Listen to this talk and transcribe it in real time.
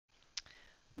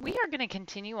We are going to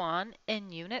continue on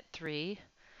in Unit 3,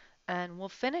 and we'll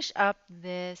finish up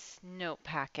this note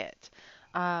packet.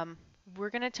 Um, we're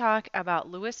going to talk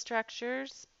about Lewis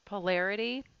structures,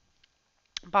 polarity,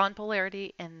 bond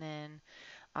polarity, and then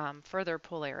further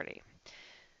polarity.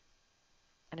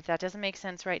 And if that doesn't make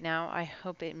sense right now, I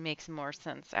hope it makes more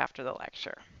sense after the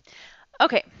lecture.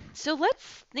 Okay, so let's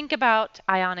think about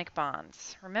ionic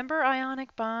bonds. Remember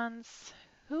ionic bonds?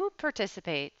 Who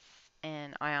participates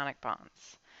in ionic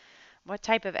bonds? What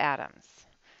type of atoms?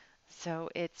 So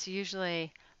it's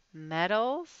usually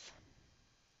metals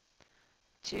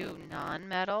to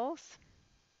nonmetals,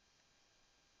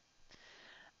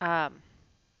 um,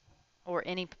 or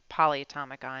any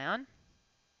polyatomic ion.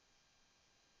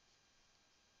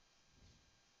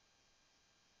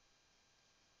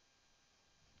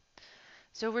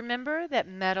 So remember that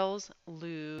metals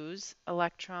lose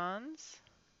electrons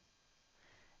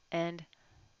and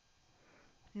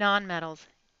nonmetals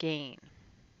gain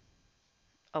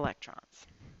electrons.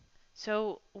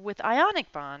 So with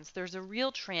ionic bonds, there's a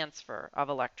real transfer of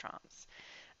electrons.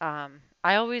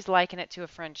 I always liken it to a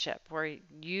friendship where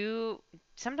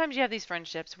sometimes you have these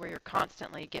friendships where you're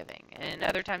constantly giving, and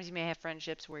other times you may have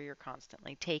friendships where you're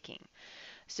constantly taking.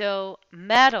 So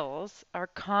metals are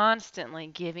constantly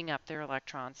giving up their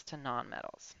electrons to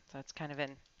nonmetals. So it's kind of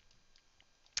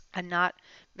a not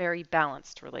very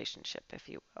balanced relationship, if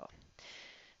you will.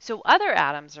 So other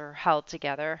atoms are held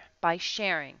together by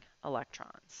sharing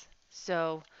electrons.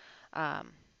 So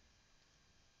um,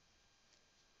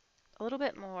 a little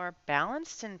bit more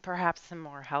balanced and perhaps a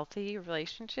more healthy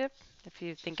relationship, if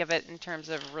you think of it in terms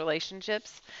of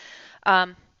relationships.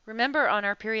 Um, Remember on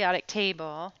our periodic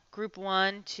table, group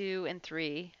 1, 2, and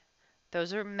 3,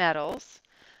 those are metals.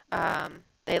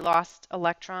 They lost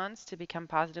electrons to become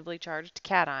positively charged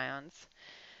cations.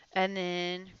 And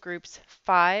then groups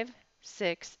 5,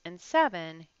 6, and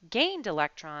 7 gained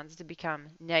electrons to become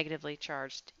negatively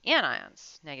charged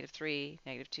anions, -3,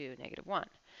 -2, -1.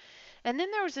 And then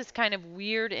there was this kind of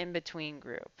weird in-between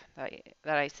group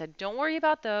that I said, don't worry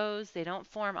about those. They don't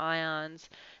form ions.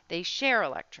 They share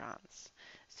electrons.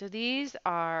 So these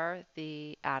are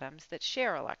the atoms that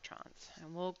share electrons.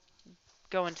 And we'll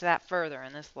go into that further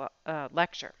in this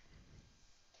lecture.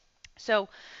 So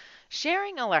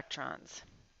sharing electrons,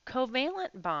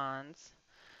 covalent bonds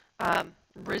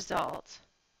result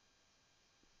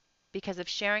because of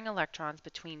sharing electrons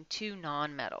between two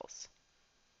nonmetals.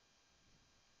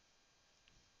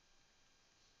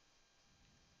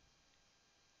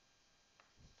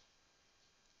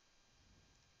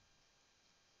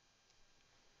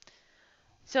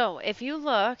 So if you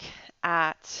look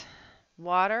at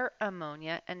water,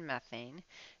 ammonia, and methane,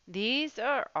 these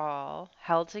are all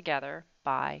held together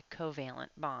by covalent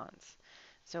bonds.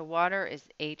 So water is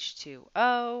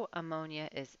H2O, ammonia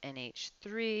is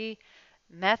NH3,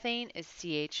 methane is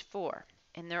CH4,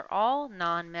 and they're all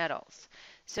nonmetals.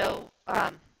 So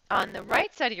on the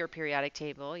right side of your periodic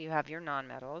table, you have your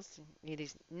nonmetals.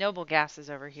 These noble gases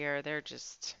over here, they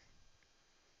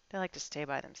like to stay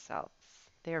by themselves.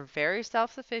 They're very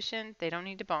self-sufficient. They don't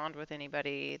need to bond with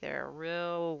anybody. They're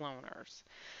real loners.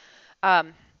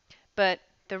 Um, but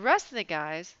the rest of the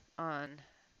guys on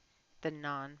the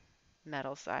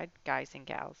non-metal side, guys and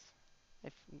gals,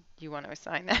 if you want to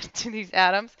assign that to these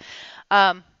atoms,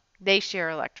 um, they share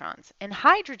electrons. And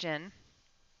hydrogen,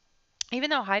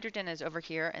 even though hydrogen is over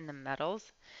here in the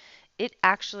metals, it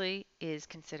actually is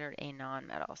considered a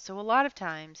nonmetal. So a lot of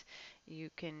times you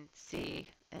can see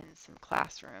in some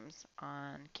classrooms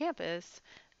on campus,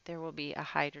 there will be a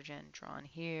hydrogen drawn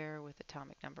here with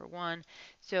atomic number 1.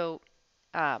 So,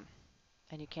 and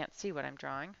you can't see what I'm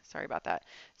drawing. Sorry about that.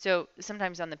 So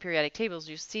sometimes on the periodic tables,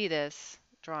 you see this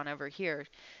drawn over here.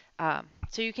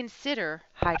 So you consider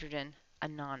hydrogen a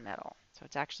nonmetal. So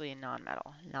it's actually a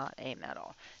nonmetal, not a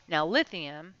metal. Now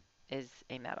lithium is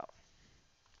a metal.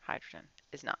 Hydrogen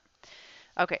is not.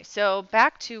 Okay, so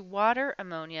back to water,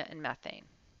 ammonia, and methane.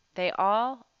 They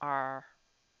all are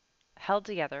held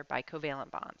together by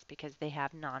covalent bonds because they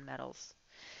have nonmetals.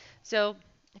 So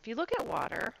if you look at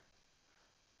water,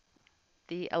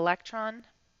 the electron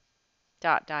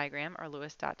dot diagram or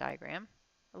Lewis dot diagram,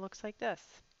 it looks like this.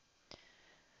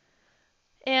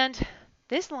 And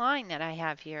this line that I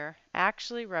have here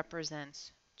actually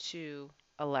represents 2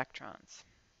 electrons.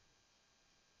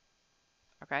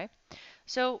 Okay?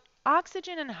 So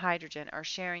oxygen and hydrogen are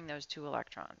sharing those 2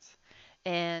 electrons.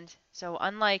 And so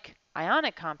unlike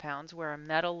ionic compounds where a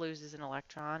metal loses an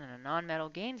electron and a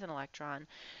nonmetal gains an electron,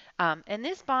 in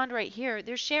this bond right here,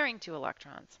 they're sharing 2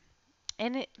 electrons.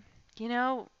 And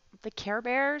the Care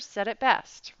Bears said it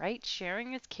best, right?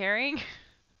 Sharing is caring.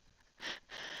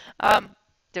 um,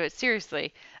 do it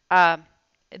seriously. Um,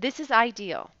 this is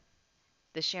ideal,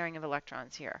 the sharing of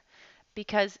electrons here,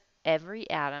 because every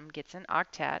atom gets an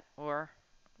octet, or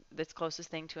that's closest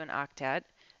thing to an octet,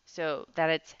 so that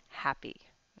it's happy.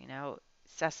 You know,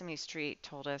 Sesame Street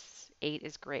told us 8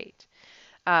 is great.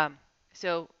 Um,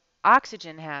 so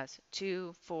oxygen has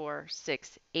 2, 4,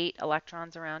 6, 8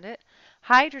 electrons around it.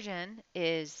 Hydrogen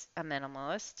is a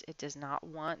minimalist. It does not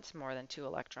want more than 2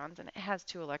 electrons, and it has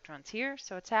 2 electrons here,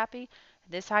 so it's happy.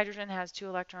 This hydrogen has 2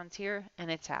 electrons here,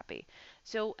 and it's happy.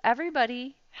 So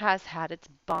everybody has had its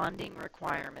bonding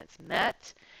requirements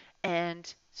met,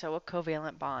 and so a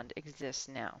covalent bond exists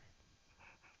now.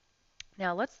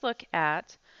 Now let's look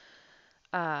at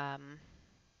um,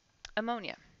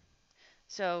 ammonia.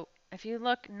 So if you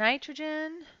look,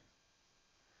 nitrogen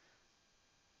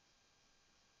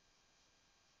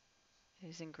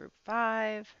is in group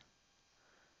 5.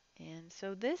 And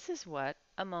so this is what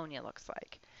ammonia looks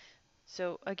like.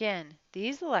 So again,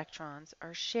 these electrons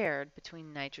are shared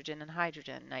between nitrogen and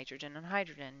hydrogen, nitrogen and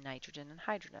hydrogen, nitrogen and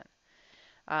hydrogen.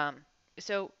 Um,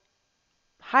 so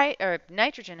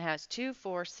nitrogen has 2,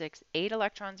 4, 6, 8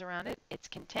 electrons around it. It's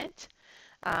content.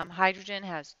 Hydrogen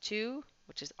has 2,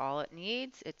 which is all it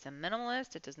needs. It's a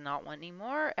minimalist. It does not want any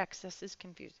more. Excess is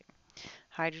confusing.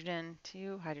 Hydrogen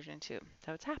 2, hydrogen 2.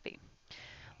 So it's happy.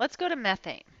 Let's go to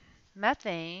methane.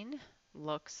 Methane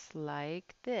looks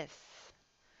like this.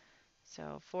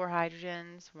 So 4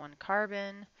 hydrogens, 1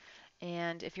 carbon.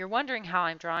 And if you're wondering how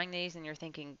I'm drawing these and you're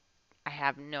thinking, I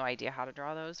have no idea how to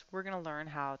draw those, we're going to learn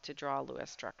how to draw Lewis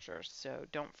structures, so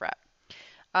don't fret.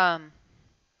 Um,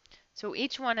 so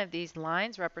each one of these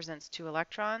lines represents 2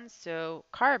 electrons. So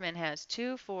carbon has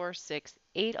 2, 4, 6,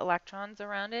 8 electrons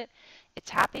around it. It's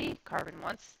happy. Carbon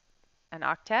wants an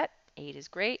octet. 8 is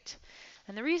great.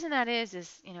 And the reason that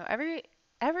is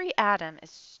every atom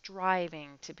is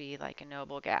striving to be like a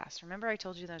noble gas. Remember I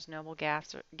told you those noble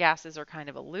gases are kind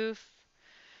of aloof.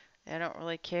 They don't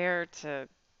really care to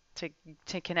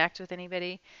to connect with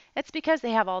anybody. It's because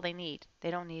they have all they need.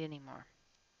 They don't need any more.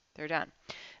 They're done.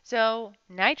 So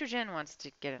nitrogen wants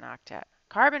to get an octet.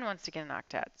 Carbon wants to get an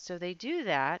octet. So they do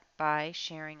that by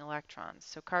sharing electrons.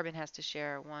 So carbon has to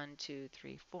share 1, 2,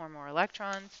 3, 4 more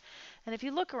electrons. And if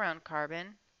you look around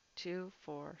carbon, 2,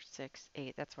 4, 6,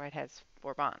 8, that's why it has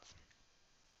 4 bonds.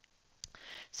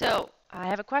 So I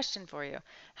have a question for you.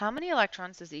 How many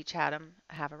electrons does each atom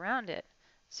have around it?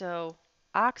 So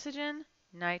oxygen,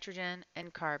 nitrogen,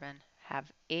 and carbon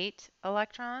have 8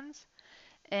 electrons,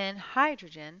 and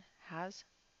hydrogen has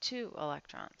 2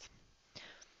 electrons.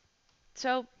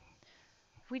 So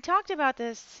we talked about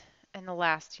this in the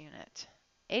last unit.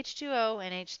 H2O,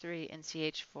 NH3, and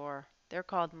CH4, they're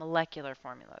called molecular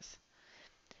formulas.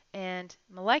 And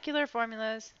molecular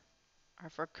formulas are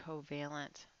for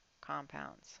covalent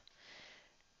compounds.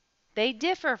 They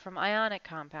differ from ionic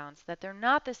compounds that they're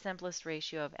not the simplest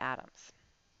ratio of atoms.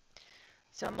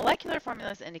 So molecular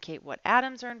formulas indicate what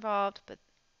atoms are involved, but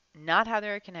not how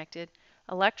they're connected.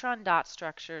 Electron dot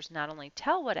structures not only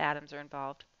tell what atoms are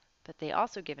involved, but they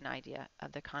also give an idea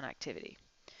of the connectivity.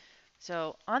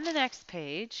 So on the next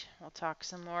page, we'll talk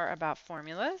some more about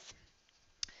formulas.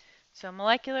 So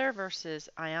molecular versus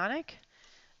ionic.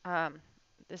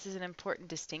 This is an important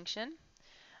distinction.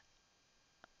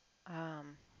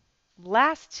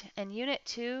 Last in Unit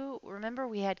 2, remember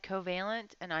we had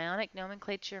covalent and ionic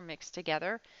nomenclature mixed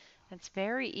together. It's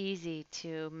very easy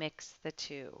to mix the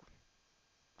two.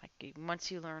 Like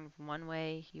once you learn one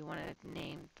way, you want to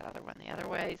name the other one the other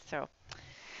way. So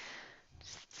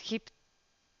just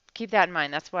keep that in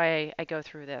mind. That's why I go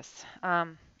through this.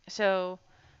 So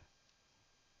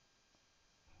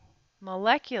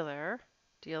molecular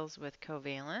deals with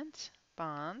covalent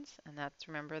bonds, and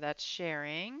remember that's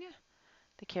sharing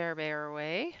the Care Bear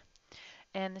way.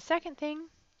 And the second thing,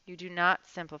 you do not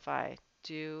simplify.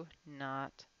 Do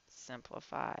not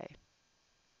simplify.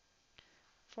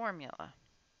 Formula.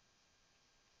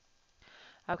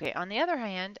 Okay, on the other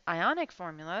hand, ionic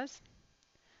formulas,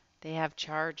 they have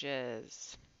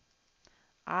charges.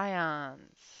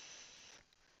 Ions,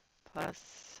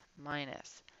 plus,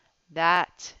 minus.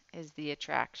 That is the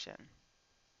attraction.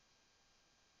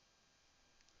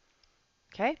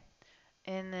 Okay?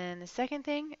 And then the second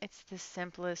thing, it's the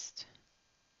simplest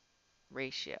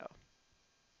ratio.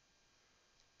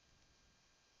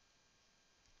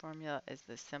 Formula is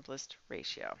the simplest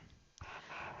ratio.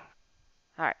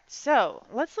 All right, so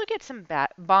let's look at some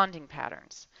bonding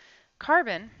patterns.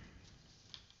 Carbon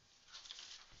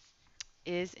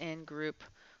is in group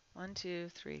 1, 2,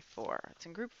 3, 4. It's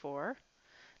in group 4.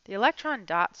 The electron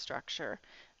dot structure,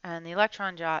 and the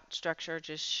electron dot structure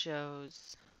just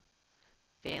shows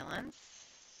valence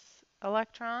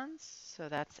electrons, so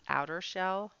that's outer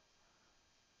shell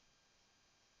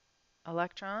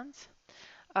electrons.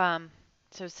 Um,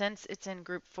 so since it's in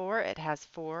group 4, it has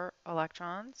 4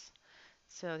 electrons.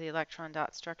 So the electron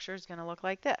dot structure is going to look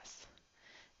like this.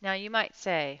 Now you might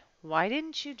say, why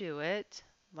didn't you do it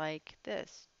like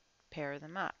this? Pair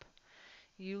them up.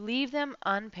 You leave them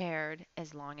unpaired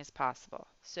as long as possible.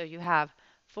 So you have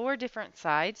 4 different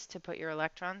sides to put your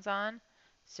electrons on.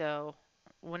 So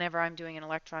whenever I'm doing an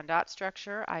electron dot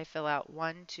structure, I fill out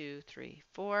 1, 2, 3,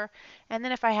 4. And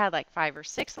then if I had like 5 or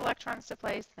 6 electrons to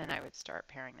place, then I would start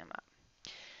pairing them up.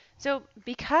 So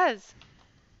because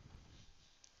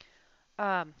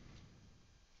um,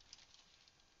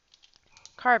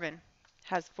 carbon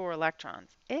has 4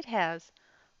 electrons, it has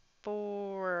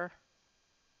 4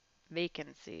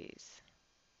 vacancies.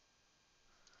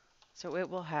 So it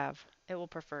will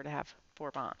prefer to have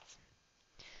 4 bonds.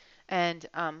 And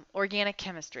organic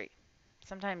chemistry.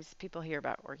 Sometimes people hear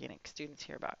about students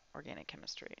hear about organic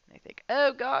chemistry, and they think,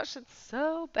 oh gosh, it's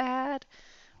so bad.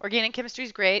 Organic chemistry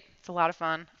is great. It's a lot of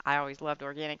fun. I always loved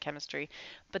organic chemistry.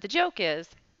 But the joke is,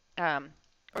 um,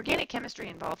 organic chemistry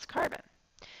involves carbon.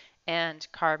 And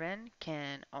carbon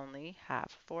can only have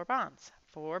 4 bonds.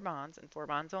 4 bonds and 4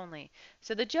 bonds only.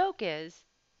 So the joke is,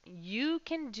 you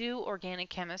can do organic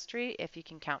chemistry if you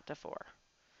can count to 4.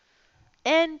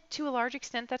 And to a large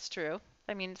extent, that's true.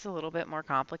 I mean, it's a little bit more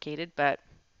complicated, but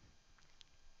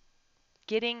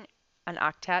getting an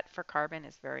octet for carbon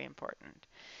is very important.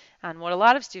 And what a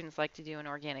lot of students like to do in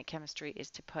organic chemistry is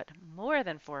to put more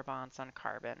than 4 bonds on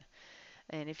carbon.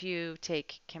 And if you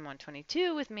take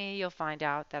chem100 with me, you'll find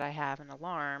out that I have an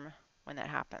alarm when that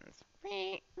happens.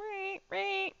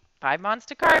 5 bonds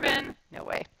to carbon. No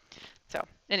way. So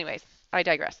anyways, I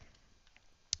digress.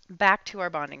 Back to our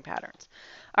bonding patterns.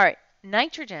 All right,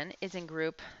 nitrogen is in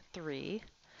group 3.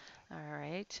 All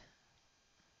right.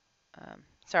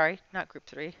 Sorry, not group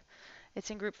 3. It's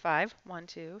in group 5. 1,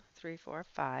 2, 3, 4,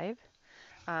 5.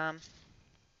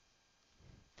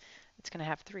 It's going to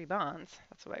have 3 bonds.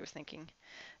 That's what I was thinking.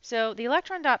 So the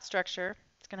electron dot structure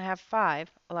is going to have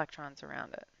 5 electrons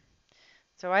around it.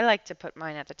 So I like to put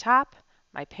mine at the top.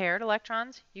 My paired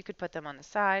electrons, you could put them on the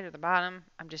side or the bottom.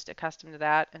 I'm just accustomed to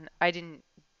that. And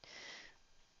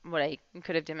what I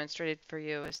could have demonstrated for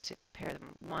you is to pair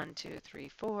them 1, 2, 3,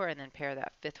 4, and then pair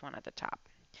that 5th one at the top.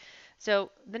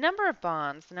 So the number of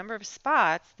bonds, the number of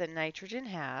spots that nitrogen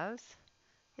has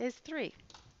is 3.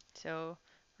 So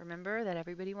remember that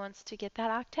everybody wants to get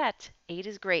that octet. 8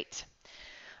 is great.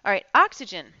 All right,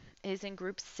 oxygen is in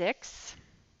group 6.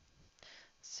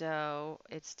 So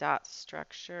its dot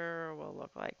structure will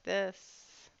look like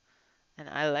this. And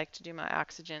I like to do my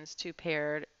oxygens 2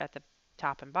 paired at the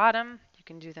top and bottom. You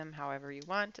can do them however you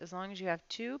want, as long as you have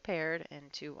 2 paired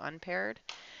and 2 unpaired.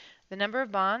 The number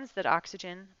of bonds that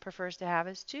oxygen prefers to have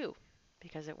is 2,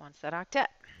 because it wants that octet.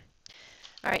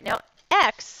 All right, now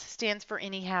X stands for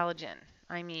any halogen.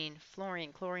 I mean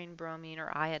fluorine, chlorine, bromine,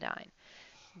 or iodine.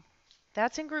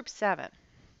 That's in group 7.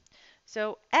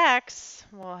 So X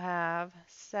will have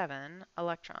 7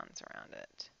 electrons around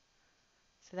it.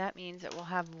 So that means it will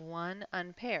have 1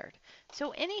 unpaired.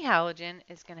 So any halogen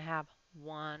is going to have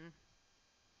 1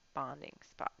 bonding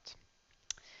spot.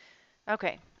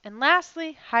 Okay, and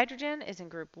lastly, hydrogen is in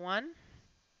group 1.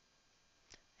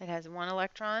 It has 1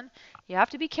 electron. You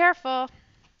have to be careful.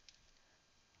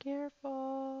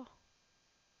 Careful.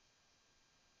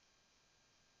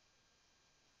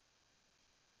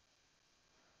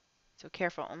 So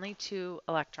careful, only 2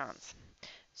 electrons.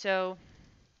 So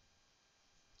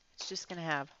it's just going to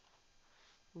have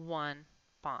 1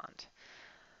 bond.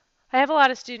 I have a lot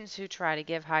of students who try to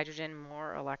give hydrogen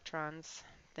more electrons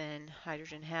than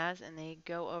hydrogen has, and they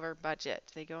go over budget.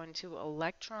 They go into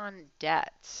electron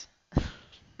debt.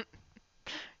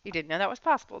 You didn't know that was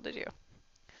possible, did you?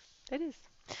 It is.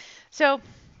 So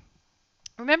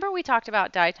remember we talked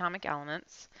about diatomic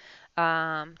elements.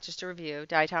 Just to review,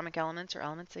 diatomic elements are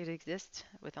elements that exist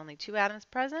with only 2 atoms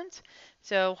present.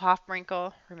 So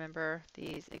Hofbrinkel, remember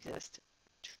these exist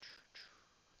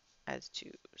as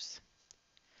 2s.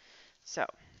 So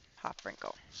Hofbrinkel.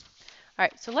 All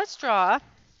right, so let's draw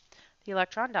the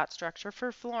electron dot structure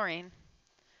for fluorine.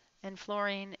 And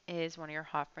fluorine is one of your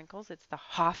Hofbrinkels. It's the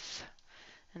Hof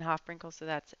and Hofbrinkel, so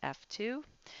that's F2.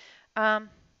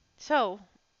 So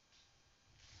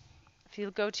if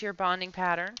you go to your bonding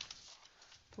pattern,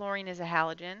 fluorine is a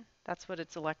halogen. That's what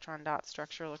its electron dot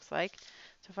structure looks like.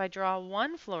 So if I draw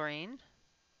 1 fluorine,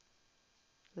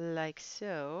 like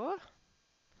so,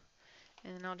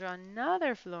 and then I'll draw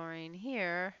another fluorine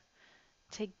here,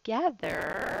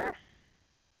 together,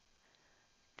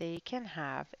 they can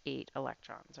have 8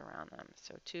 electrons around them.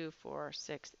 So 2, 4,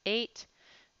 6, 8,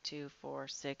 2, 4,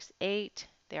 6, 8.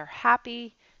 They're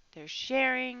happy, they're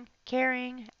sharing,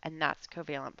 caring, and that's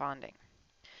covalent bonding.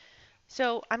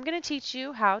 So I'm going to teach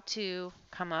you how to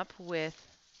come up with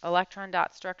electron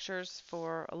dot structures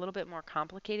for a little bit more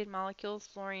complicated molecules.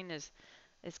 Fluorine is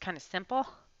kind of simple.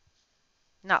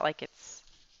 Not like it's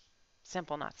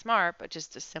simple, not smart, but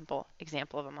just a simple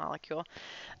example of a molecule.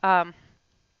 Um,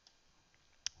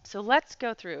 so let's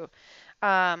go through.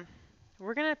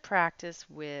 We're going to practice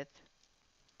with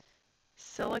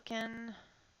silicon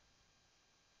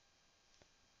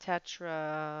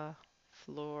tetrafluoride.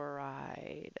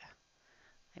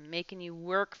 I'm making you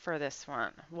work for this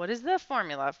one. What is the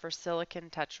formula for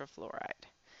silicon tetrafluoride?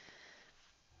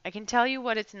 I can tell you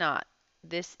what it's not.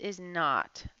 This is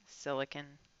not silicon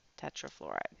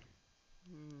tetrafluoride.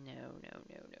 No, no,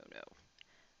 no, no, no.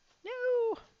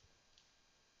 No!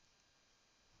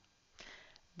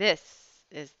 This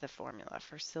is the formula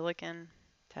for silicon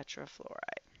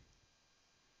tetrafluoride.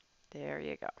 There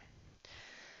you go.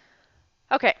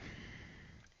 Okay,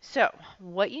 so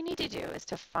what you need to do is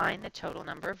to find the total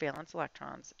number of valence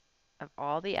electrons of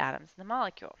all the atoms in the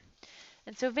molecule.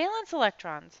 And so valence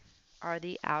electrons are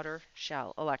the outer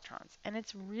shell electrons. And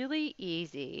it's really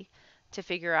easy to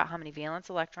figure out how many valence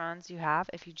electrons you have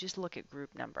if you just look at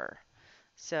group number.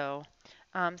 So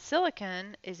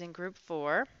silicon is in group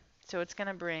 4, so it's going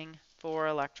to bring 4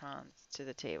 electrons to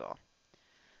the table.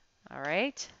 All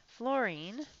right,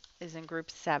 fluorine is in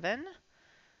group 7.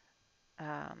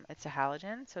 It's a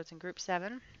halogen, so it's in group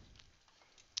 7.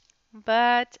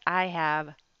 But I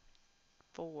have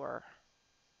 4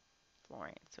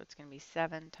 fluorine, so it's going to be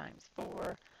 7 times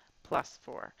 4 plus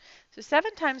 4. So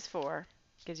 7 times 4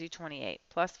 gives you 28,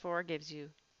 plus 4 gives you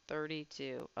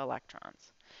 32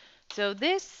 electrons. So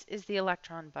this is the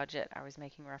electron budget I was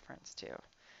making reference to.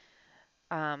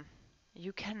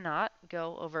 You cannot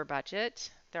go over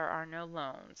budget. There are no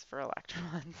loans for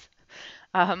electrons.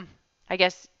 I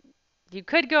guess you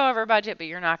could go over budget, but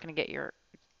you're not going to get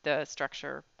the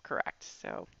structure correct.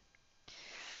 So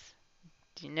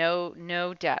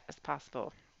no debt is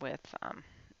possible with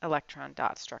electron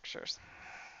dot structures.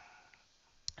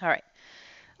 All right.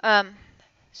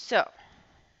 So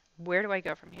where do I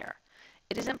go from here?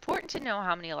 It is important to know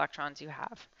how many electrons you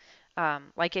have.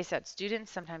 Like I said,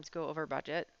 students sometimes go over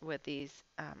budget with these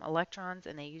electrons,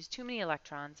 and they use too many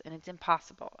electrons, and it's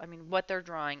impossible. I mean, what they're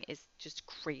drawing is just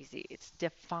crazy. It's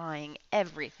defying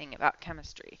everything about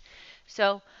chemistry.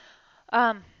 So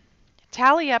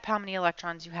tally up how many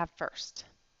electrons you have first.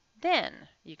 Then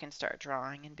you can start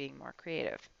drawing and being more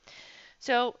creative.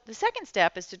 So the second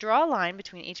step is to draw a line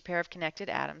between each pair of connected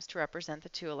atoms to represent the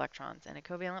 2 electrons in a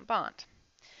covalent bond.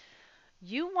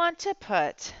 You want to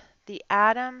put the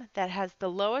atom that has the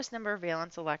lowest number of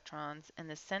valence electrons in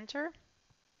the center.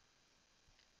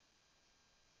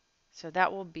 So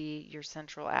that will be your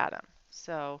central atom.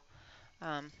 So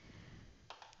let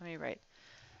me write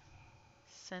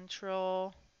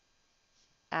central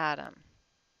atom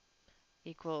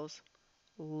equals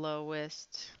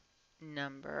lowest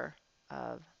number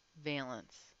of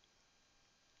valence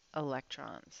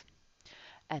electrons.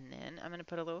 And then I'm going to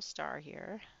put a little star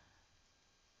here.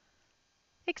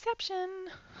 Exception.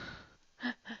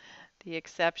 The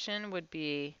exception would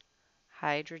be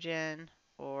hydrogen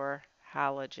or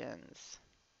halogens.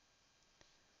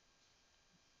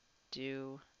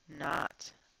 Do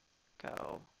not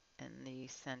go in the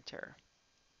center.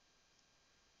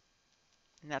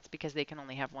 And that's because they can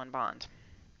only have one bond.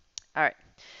 All right,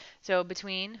 so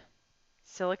between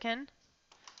silicon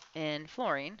and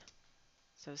fluorine,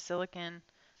 so silicon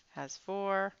has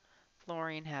 4,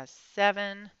 fluorine has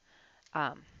 7.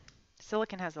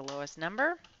 Silicon has the lowest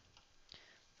number.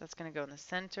 That's going to go in the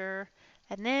center.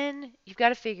 And then you've got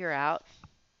to figure out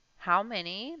how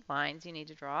many lines you need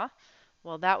to draw.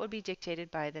 Well, that would be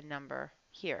dictated by the number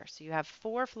here. So you have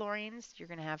 4 fluorines. You're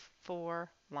going to have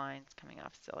 4 lines coming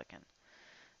off silicon.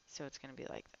 So it's going to be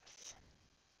like this.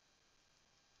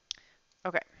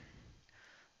 Okay.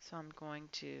 So I'm going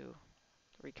to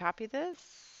recopy this.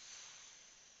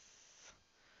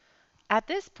 At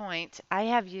this point, I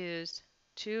have used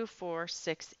 2, 4,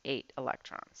 6, 8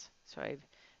 electrons. So I've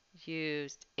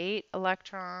used 8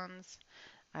 electrons.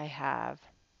 I have,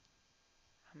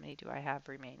 how many do I have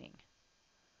remaining?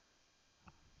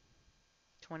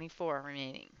 24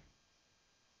 remaining.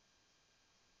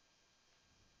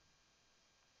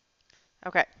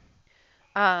 Okay.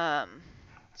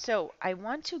 So I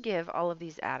want to give all of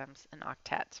these atoms an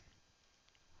octet.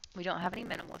 We don't have any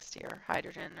minimalists here.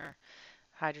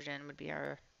 Hydrogen would be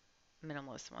our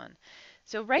minimalist one.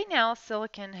 So right now,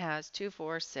 silicon has 2,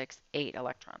 4, 6, 8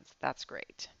 electrons. That's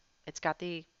great. It's got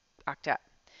the octet.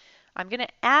 I'm going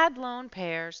to add lone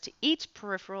pairs to each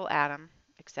peripheral atom,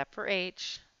 except for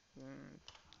H. I'm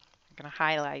going to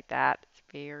highlight that. It's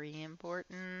very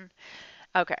important.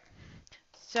 Okay,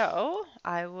 so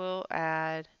I will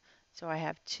add, so I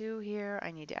have 2 here.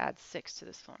 I need to add 6 to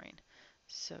this fluorine.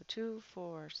 So 2,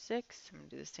 4, 6. I'm going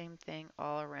to do the same thing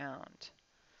all around.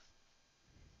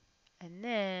 And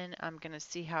then I'm going to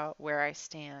see where I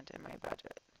stand in my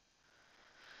budget.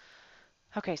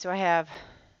 Okay, so I have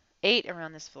 8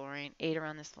 around this fluorine, 8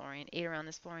 around this fluorine, 8 around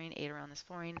this fluorine, 8 around this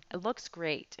fluorine. It looks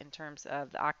great in terms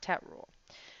of the octet rule.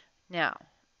 Now,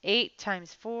 8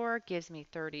 times 4 gives me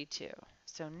 32.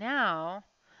 So now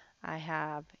I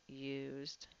have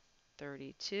used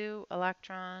 32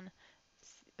 electrons,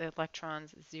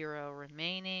 0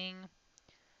 remaining.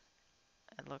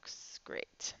 It looks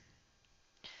great.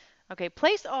 Okay,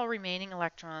 place all remaining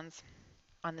electrons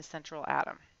on the central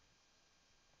atom.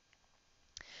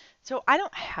 So I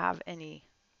don't have any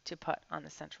to put on the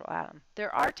central atom.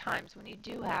 There are times when you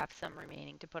do have some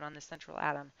remaining to put on the central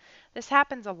atom. This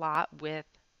happens a lot with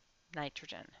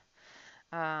nitrogen.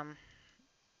 Um,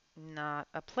 Not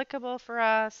applicable for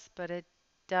us, but it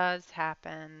does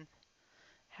happens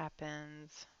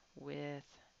with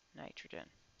nitrogen.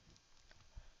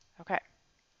 Okay,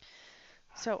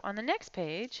 so on the next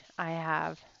page, I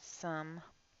have some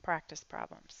practice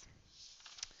problems.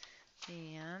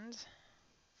 And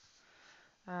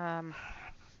I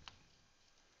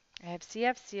have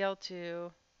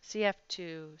CFCl2,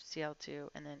 CF2, Cl2,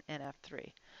 and then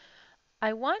NF3.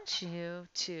 I want you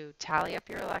to tally up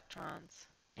your electrons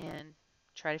and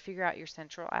try to figure out your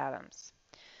central atoms.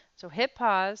 So hit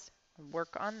pause,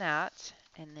 work on that,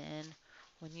 and then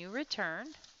when you return,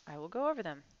 I will go over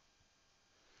them.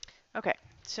 Okay,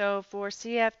 so for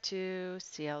CF2,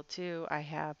 Cl2, I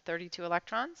have 32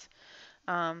 electrons.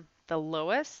 The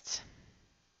lowest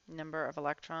number of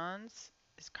electrons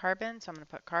is carbon, so I'm going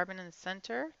to put carbon in the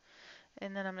center,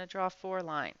 and then I'm going to draw 4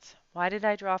 lines. Why did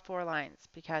I draw 4 lines?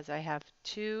 Because I have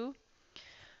 2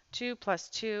 plus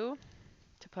 2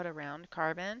 to put around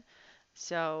carbon.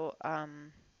 So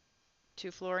 2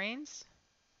 fluorines,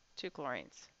 2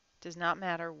 chlorines. Does not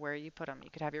matter where you put them. You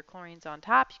could have your chlorines on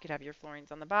top, you could have your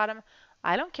fluorines on the bottom.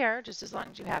 I don't care, just as long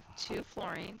as you have 2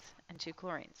 fluorines and 2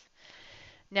 chlorines.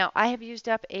 Now, I have used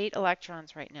up 8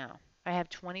 electrons right now. I have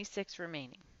 26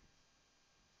 remaining.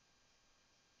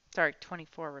 Sorry,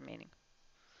 24 remaining.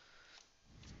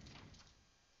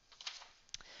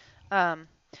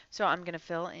 So I'm going to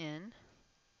fill in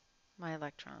my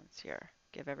electrons here.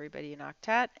 Give everybody an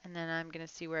octet, and then I'm going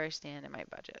to see where I stand in my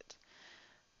budget.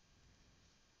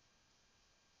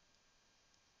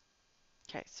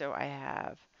 Okay, so I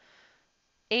have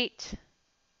 8.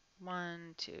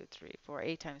 1, 2, 3, 4.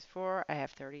 8 times 4, I have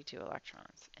 32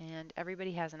 electrons. And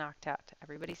everybody has an octet.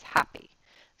 Everybody's happy.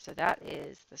 So that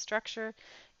is the structure.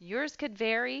 Yours could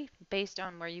vary based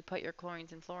on where you put your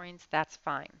chlorines and fluorines. That's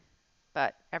fine.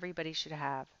 But everybody should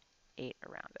have 8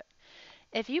 around it.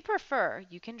 If you prefer,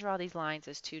 you can draw these lines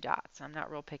as 2 dots. I'm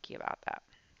not real picky about that.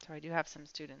 So I do have some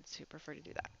students who prefer to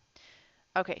do that.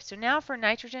 Okay, so now for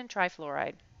nitrogen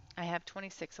trifluoride, I have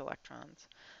 26 electrons.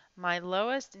 My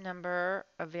lowest number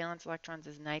of valence electrons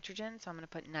is nitrogen, so I'm going to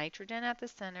put nitrogen at the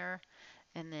center,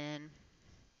 and then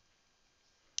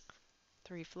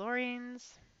 3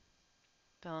 fluorines.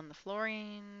 Fill in the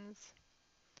fluorines.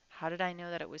 How did I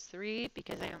know that it was 3?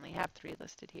 Because I only have 3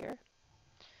 listed here.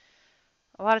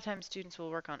 A lot of times students will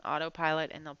work on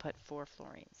autopilot and they'll put 4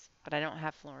 fluorines, but I don't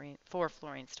have 4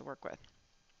 fluorines to work with.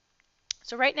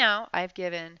 So right now I've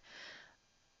given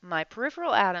my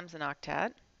peripheral atoms an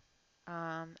octet.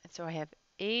 And so I have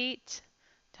 8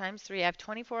 times 3. I have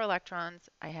 24 electrons.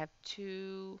 I have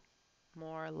 2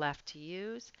 more left to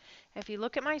use. If you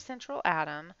look at my central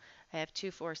atom, I have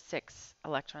 2, 4, 6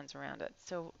 electrons around it.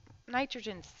 So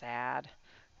nitrogen's sad.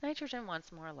 Nitrogen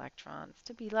wants more electrons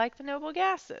to be like the noble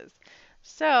gases.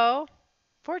 So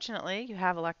fortunately, you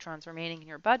have electrons remaining in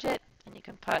your budget, and you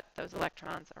can put those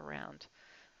electrons around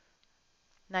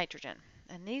nitrogen.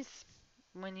 And these,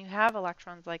 when you have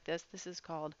electrons like this is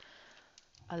called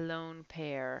a lone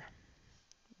pair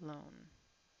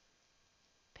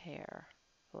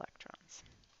electrons.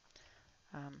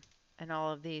 And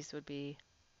all of these would be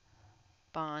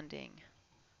bonding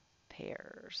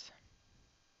pairs.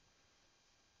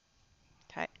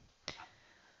 Okay.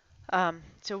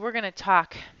 So we're going to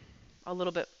talk a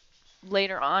little bit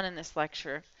later on in this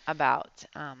lecture about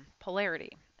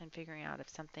polarity and figuring out if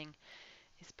something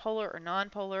is polar or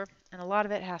nonpolar, and a lot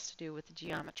of it has to do with the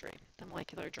geometry, the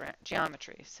molecular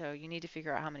geometry. So you need to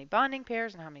figure out how many bonding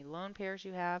pairs and how many lone pairs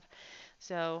you have.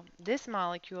 So this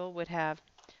molecule would have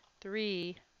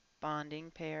 3 bonding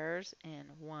pairs and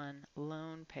 1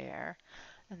 lone pair,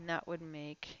 and that would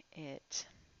make it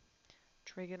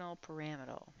trigonal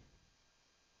pyramidal.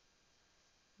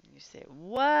 You say,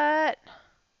 what?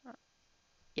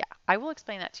 Yeah, I will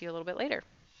explain that to you a little bit later.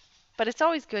 But it's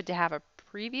always good to have a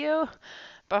preview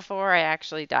before I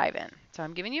actually dive in. So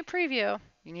I'm giving you a preview.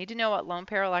 You need to know what lone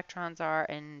pair electrons are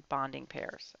and bonding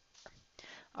pairs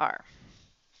are.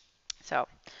 So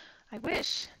I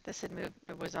wish this had moved,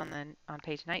 it was on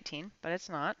page 19, but it's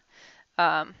not.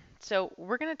 So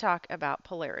we're going to talk about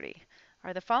polarity.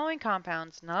 Are the following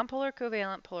compounds nonpolar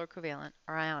covalent, polar covalent,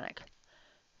 or ionic?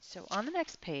 So on the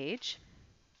next page,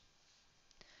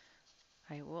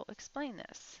 I will explain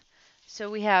this. So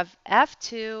we have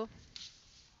F2,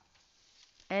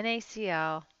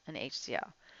 NaCl, and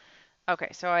HCl. Okay,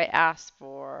 so I asked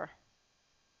for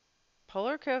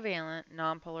polar covalent,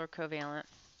 nonpolar covalent,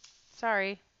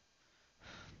 sorry,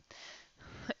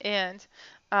 and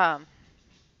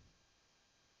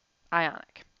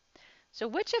ionic. So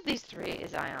which of these 3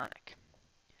 is ionic?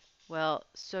 Well,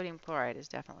 sodium chloride is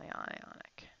definitely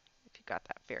ionic, if you got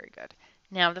that. Very good.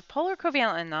 Now, the polar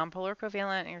covalent and nonpolar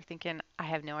covalent, and you're thinking, I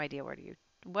have no idea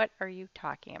what are you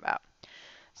talking about?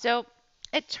 So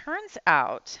it turns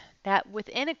out that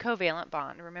within a covalent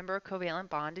bond, remember a covalent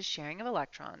bond is sharing of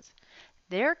electrons,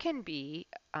 there can be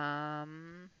a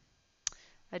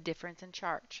difference in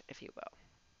charge, if you will.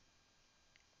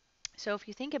 So if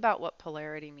you think about what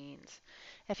polarity means,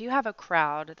 if you have a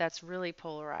crowd that's really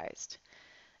polarized,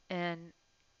 and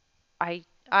I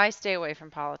stay away from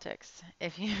politics.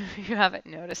 If you, you haven't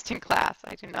noticed in class,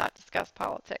 I do not discuss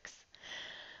politics.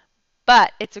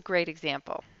 But it's a great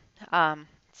example.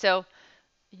 So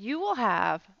you will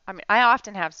have, I mean, I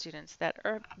often have students that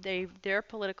their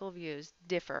political views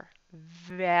differ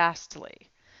vastly.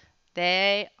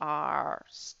 They are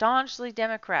staunchly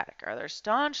Democratic or they're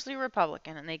staunchly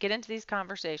Republican, and they get into these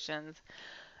conversations.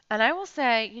 And I will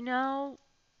say,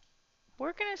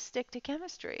 we're going to stick to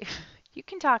chemistry. You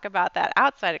can talk about that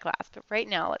outside of class, but right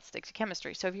now let's stick to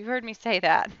chemistry. So if you've heard me say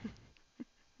that,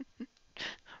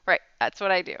 right, that's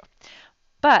what I do.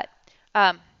 But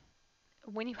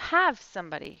when you have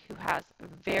somebody who has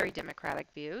very Democratic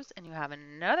views and you have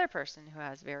another person who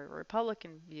has very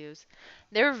Republican views,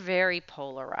 they're very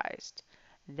polarized.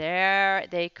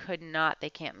 They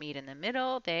can't meet in the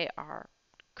middle.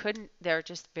 They're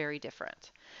just very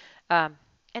different. Um,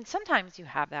 and sometimes you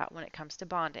have that when it comes to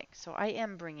bonding. So I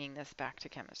am bringing this back to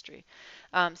chemistry.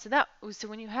 So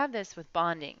when you have this with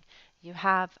bonding, you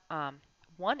have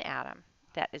one atom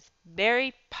that is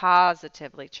very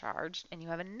positively charged, and you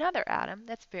have another atom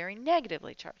that's very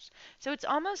negatively charged. So it's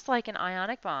almost like an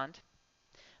ionic bond,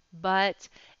 but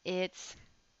it's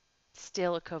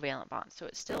still a covalent bond. So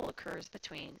it still occurs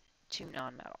between 2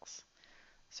 nonmetals.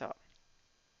 So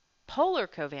polar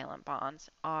covalent bonds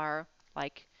are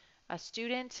like a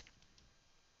student,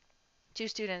 2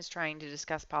 students trying to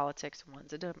discuss politics.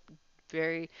 One's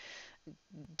very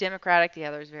Democratic, the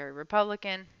other is very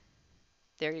Republican.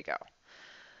 There you go.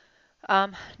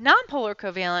 Nonpolar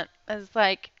covalent is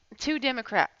like 2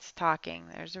 Democrats talking.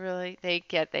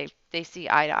 They see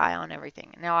eye to eye on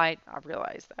everything. Now I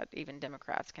realize that even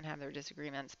Democrats can have their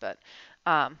disagreements, but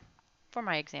for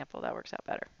my example, that works out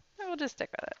better. We'll just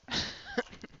stick with it.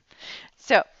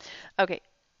 So, okay,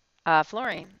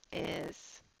 fluorine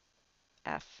is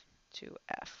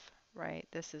F2F, right?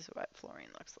 This is what fluorine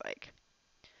looks like.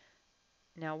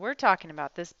 Now we're talking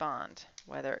about this bond,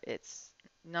 whether it's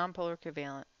nonpolar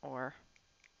covalent or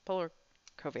polar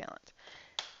covalent.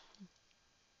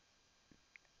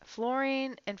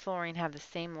 Fluorine and fluorine have the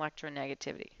same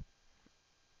electronegativity.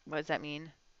 What does that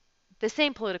mean? The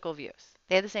same political views.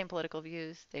 They have the same political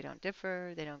views. They don't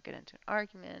differ. They don't get into an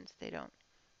argument. They don't,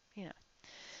 you know.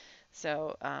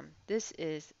 So this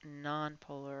is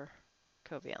nonpolar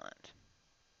covalent.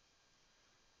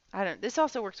 This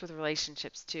also works with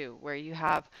relationships too, where you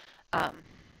have,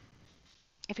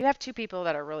 if you have 2 people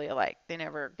that are really alike, they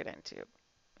never get into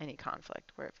any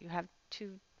conflict. Where if you have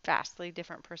 2 vastly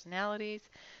different personalities,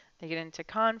 they get into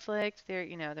conflict. They're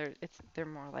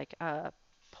more like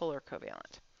polar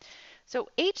covalent. So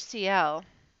HCl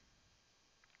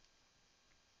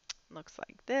looks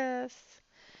like this,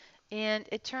 and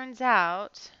it turns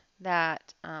out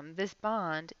that this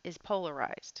bond is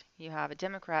polarized. You have a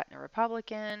Democrat and a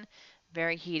Republican,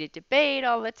 very heated debate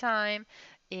all the time,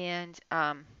 and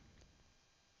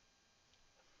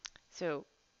so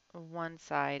one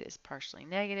side is partially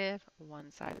negative,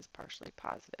 one side is partially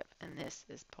positive, and this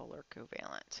is polar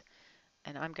covalent.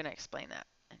 And I'm going to explain that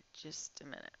in just a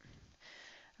minute.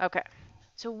 Okay,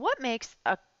 so what makes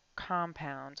a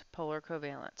compound polar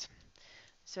covalent?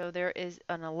 So there is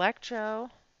an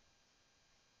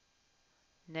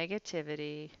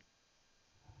electronegativity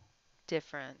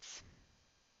difference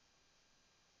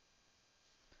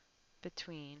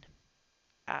between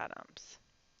atoms.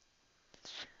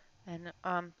 And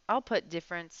I'll put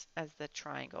difference as the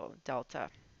triangle, delta.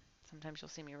 Sometimes you'll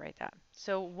see me write that.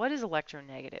 So what is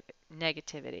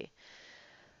electronegativity?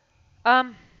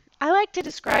 Um, I like to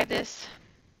describe this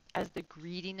as the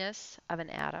greediness of an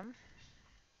atom.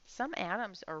 Some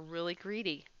atoms are really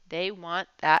greedy. They want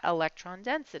that electron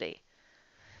density.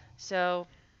 So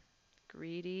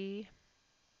greediness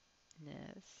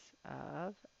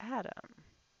of atom.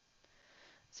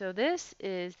 So this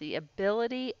is the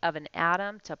ability of an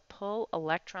atom to pull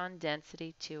electron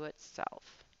density to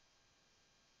itself.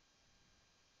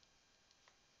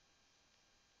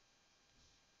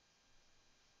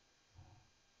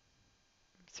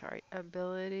 Sorry,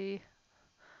 ability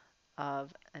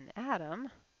of an atom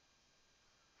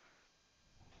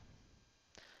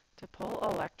to pull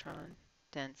electron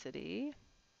density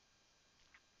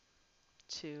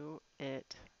to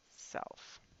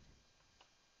itself.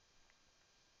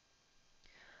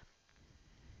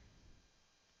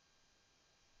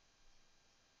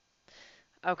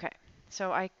 Okay,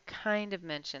 so I kind of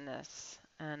mentioned this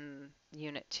in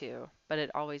Unit 2, but it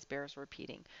always bears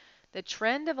repeating. The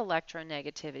trend of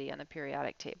electronegativity on the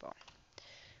periodic table.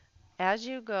 As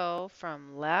you go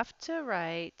from left to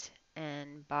right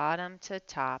and bottom to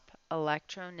top,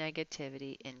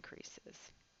 electronegativity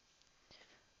increases.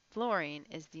 Fluorine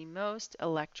is the most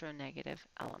electronegative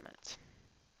element.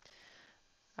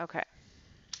 Okay,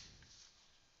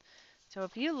 so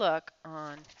if you look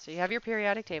on, so you have your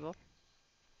periodic table.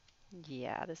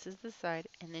 Yeah, this is the side,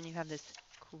 and then you have this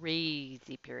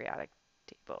crazy periodic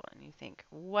table, and you think,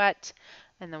 what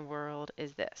in the world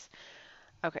is this?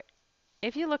 Okay,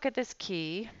 if you look at this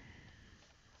key,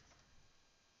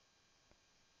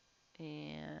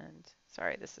 and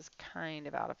sorry, this is kind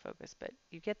of out of focus, but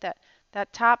you get that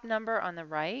top number on the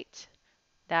right,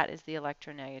 that is the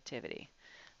electronegativity.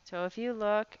 So if you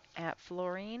look at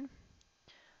fluorine,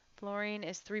 fluorine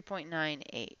is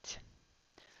 3.98.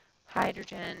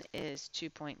 Hydrogen is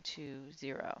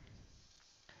 2.20.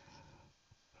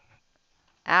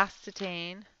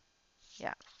 Acetane,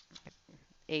 yeah,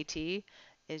 AT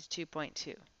is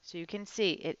 2.2. So you can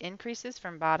see it increases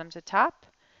from bottom to top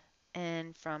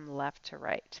and from left to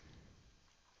right.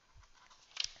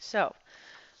 So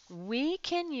we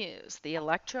can use the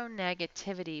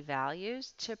electronegativity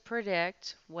values to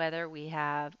predict whether we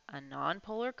have a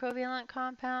nonpolar covalent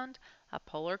compound, a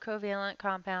polar covalent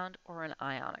compound, or an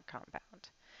ionic compound.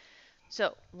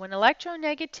 So when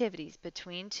electronegativities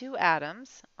between two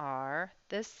atoms are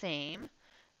the same,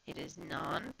 it is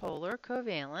nonpolar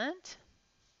covalent.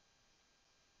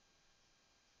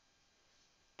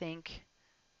 Think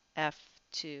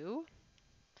F2.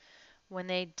 When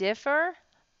they differ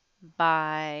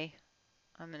by,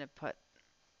 I'm going to put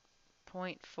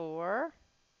 0.4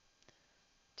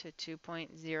 to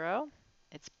 2.0,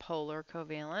 it's polar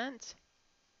covalent.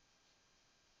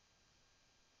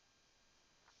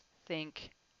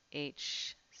 Think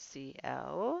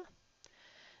HCl.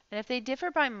 And if they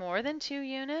differ by more than 2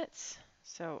 units,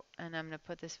 so, and I'm going to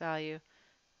put this value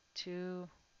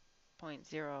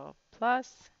 2.0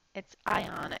 plus, it's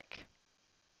ionic.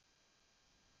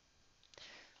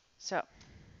 So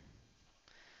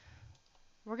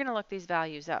we're going to look these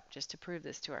values up just to prove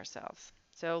this to ourselves.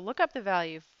 So look up the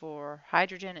value for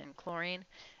hydrogen and chlorine.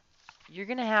 You're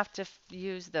going to have to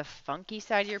use the funky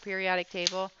side of your periodic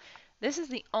table. This is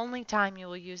the only time you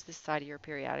will use this side of your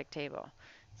periodic table.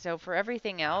 So for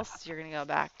everything else, you're going to go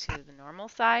back to the normal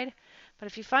side. But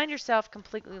if you find yourself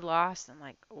completely lost and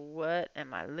like, what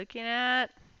am I looking at?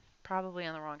 Probably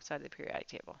on the wrong side of the periodic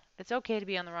table. It's okay to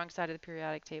be on the wrong side of the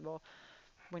periodic table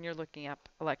when you're looking up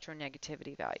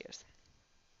electronegativity values.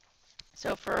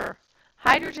 So for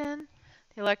hydrogen,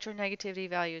 the electronegativity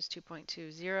value is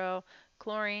 2.20,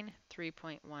 chlorine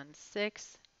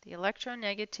 3.16. The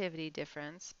electronegativity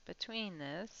difference between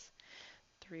this,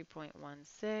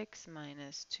 3.16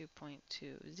 minus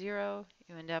 2.20,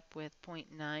 you end up with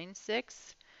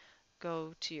 0.96.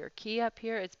 Go to your key up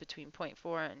here, it's between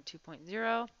 0.4 and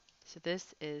 2.0. So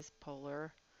this is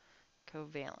polar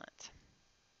covalent.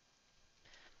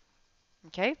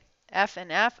 Okay, F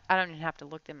and F, I don't even have to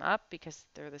look them up because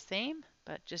they're the same,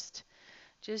 but just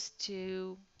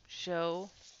to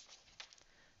show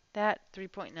that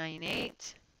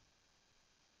 3.98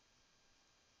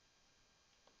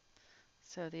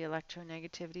 So the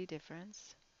electronegativity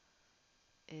difference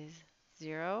is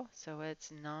 0, so it's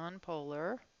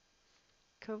nonpolar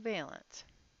covalent.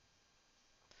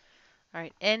 All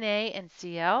right, Na and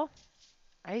Cl.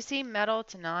 I see metal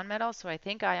to nonmetal, so I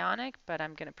think ionic, but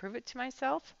I'm going to prove it to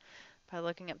myself by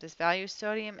looking up this value.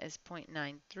 Sodium is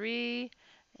 0.93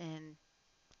 and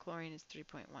chlorine is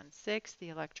 3.16. The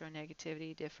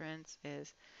electronegativity difference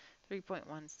is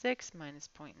 3.16 minus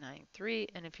 0.93.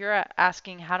 And if you're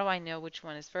asking how do I know which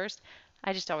one is first,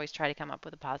 I just always try to come up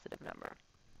with a positive number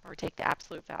or take the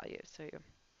absolute value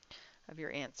of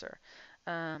your answer.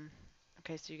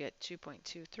 Okay, so you get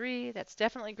 2.23. That's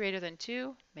definitely greater than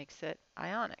 2, makes it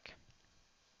ionic.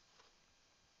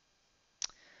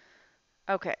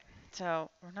 Okay, so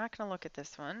we're not going to look at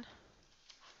this one.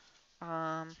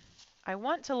 I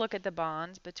want to look at the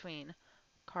bonds between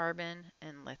carbon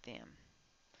and lithium.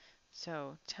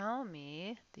 So tell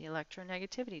me the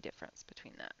electronegativity difference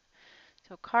between that.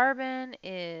 So carbon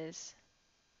is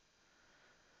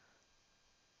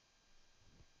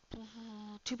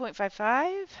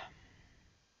 2.55.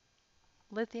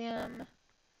 Lithium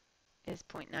is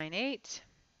 0.98.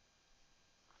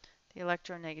 The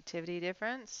electronegativity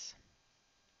difference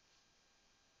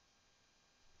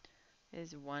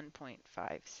is 1.57.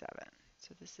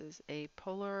 So this is a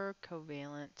polar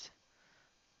covalent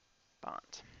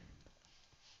bond.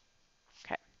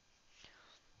 Okay.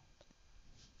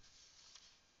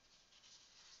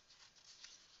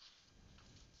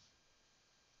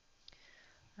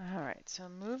 All right, so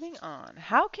moving on.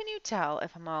 How can you tell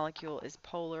if a molecule is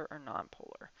polar or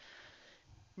nonpolar?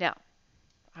 Now,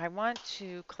 I want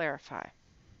to clarify.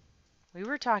 We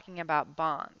were talking about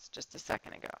bonds just a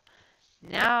second ago.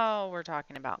 Now we're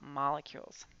talking about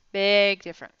molecules. Big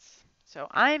difference. So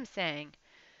I'm saying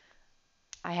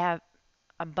I have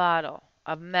a bottle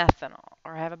of methanol,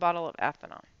 or I have a bottle of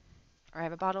ethanol, or I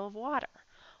have a bottle of water,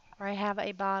 or I have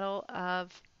a bottle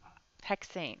of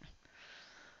hexane.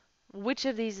 Which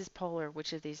of these is polar?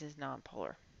 Which of these is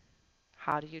nonpolar?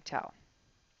 How do you tell?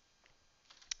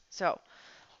 So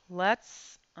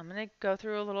I'm going to go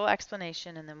through a little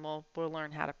explanation and then we'll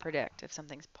learn how to predict if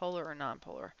something's polar or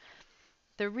nonpolar.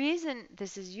 The reason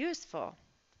this is useful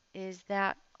is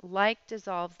that like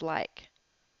dissolves like.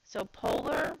 So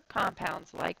polar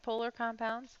compounds like polar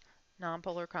compounds,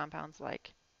 nonpolar compounds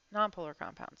like nonpolar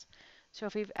compounds. So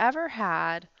if we've ever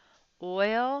had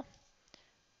oil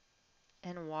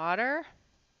and water,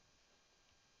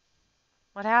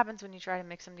 what happens when you try to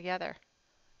mix them together?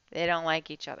 They don't like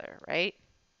each other, right?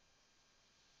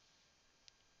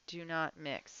 Do not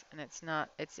mix. And it's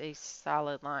a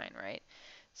solid line, right?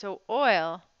 So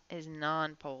oil is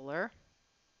nonpolar.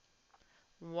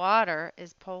 Water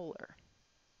is polar.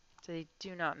 So they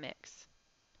do not mix.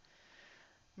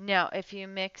 Now, if you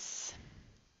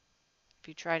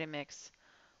try to mix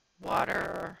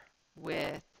water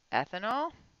with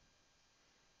ethanol,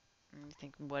 and you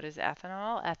think, what is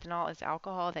ethanol? Ethanol is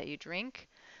alcohol that you drink,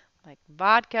 like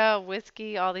vodka,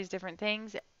 whiskey, all these different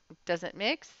things. Does it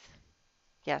mix?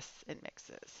 Yes, it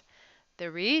mixes.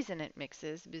 The reason it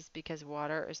mixes is because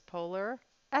water is polar,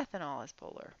 ethanol is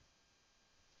polar.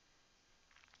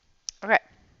 Okay,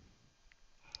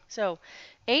 so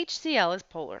HCl is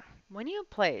polar. When you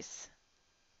place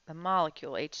the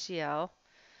molecule HCl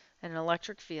in an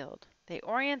electric field, they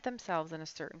orient themselves in a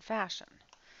certain fashion.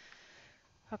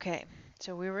 Okay,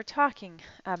 so we were talking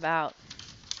about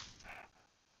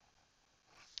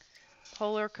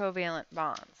polar covalent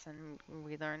bonds, and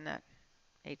we learned that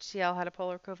HCl had a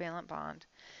polar covalent bond.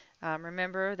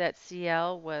 Remember that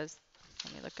Cl was,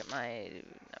 let me look at my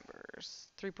numbers,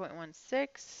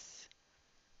 3.16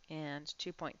 and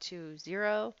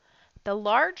 2.20. The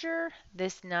larger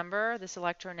this number, this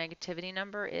electronegativity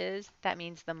number is, that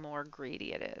means the more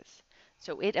greedy it is.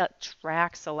 So it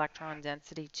attracts electron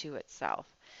density to itself.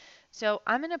 So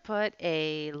I'm going to put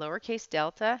a lowercase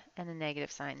delta and a negative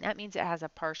sign. That means it has a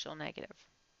partial negative.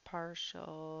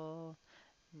 Partial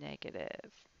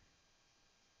negative.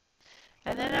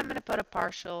 And then I'm going to put a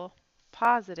partial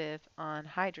positive on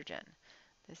hydrogen.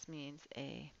 This means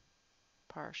a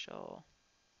partial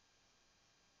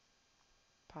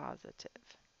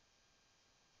positive.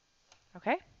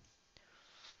 Okay?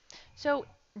 So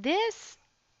this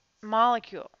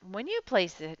molecule, when you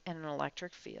place it in an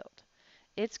electric field,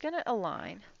 it's going to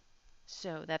align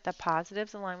so that the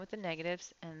positives align with the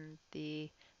negatives and the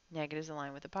negatives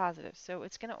align with the positives. So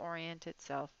it's going to orient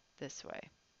itself this way.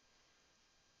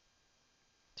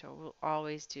 So we'll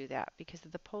always do that because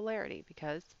of the polarity,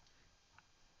 because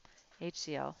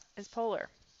HCl is polar.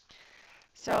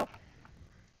 So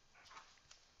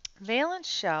valence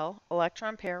shell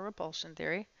electron pair repulsion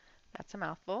theory, that's a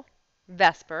mouthful.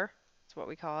 VESPER, That's what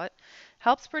we call it,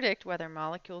 helps predict whether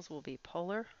molecules will be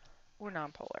polar or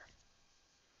nonpolar.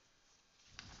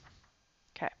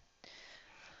 Okay,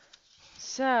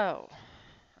 so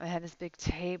I had this big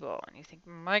table, and you think,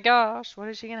 my gosh, what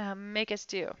is she going to make us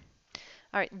do?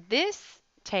 All right, this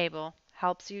table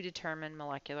helps you determine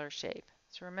molecular shape.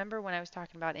 So remember when I was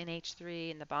talking about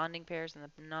NH3 and the bonding pairs and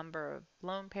the number of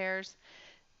lone pairs?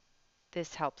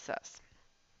 This helps us.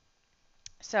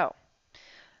 So,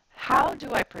 how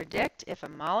do I predict if a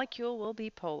molecule will be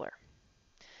polar?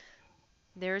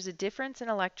 There is a difference in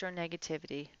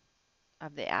electronegativity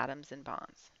of the atoms and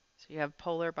bonds. So you have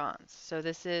polar bonds. So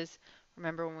this is,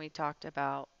 remember when we talked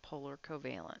about polar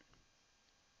covalent.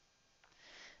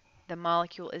 The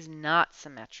molecule is not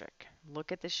symmetric.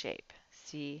 Look at the shape.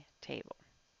 See table.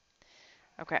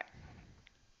 Okay.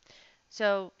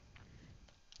 So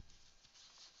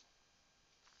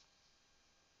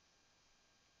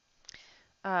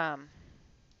um,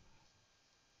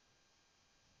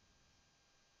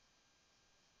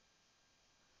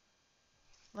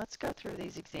 let's go through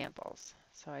these examples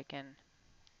so I can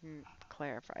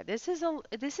clarify. This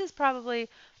is probably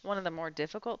one of the more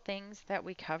difficult things that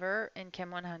we cover in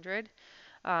Chem 100,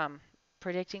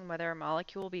 predicting whether a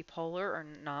molecule will be polar or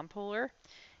nonpolar.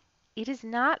 It is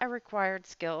not a required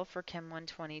skill for Chem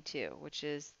 122, which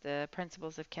is the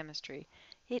principles of chemistry.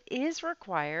 It is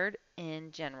required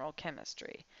in general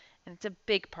chemistry, and it's a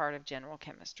big part of general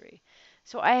chemistry.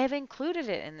 So I have included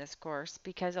it in this course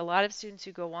because a lot of students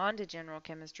who go on to General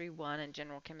Chemistry 1 and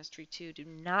General Chemistry 2 do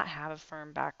not have a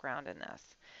firm background in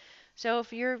this. So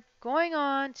if you're going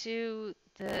on to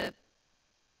the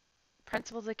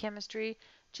principles of chemistry,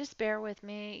 just bear with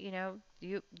me.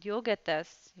 You'll get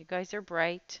this. You guys are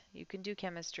bright. You can do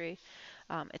chemistry.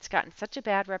 It's gotten such a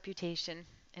bad reputation,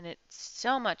 and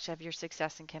so much of your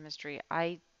success in chemistry,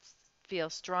 I feel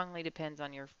strongly depends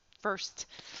on your first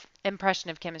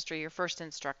impression of chemistry, your first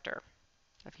instructor,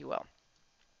 if you will.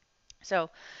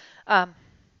 So, um,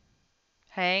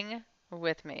 hang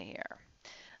with me here.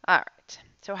 All right.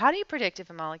 So how do you predict if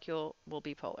a molecule will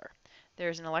be polar?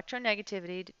 There's an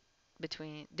electronegativity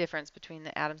difference between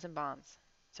the atoms and bonds.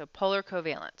 So polar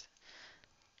covalent.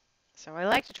 So I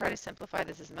like to try to simplify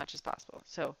this as much as possible.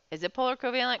 So is it polar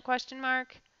covalent question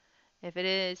mark? If it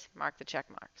is, mark the check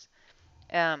marks.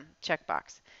 Check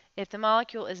box. If the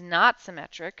molecule is not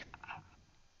symmetric,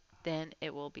 then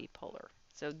it will be polar.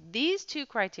 So these two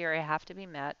criteria have to be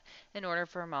met in order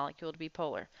for a molecule to be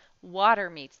polar. Water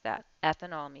meets that.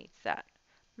 Ethanol meets that.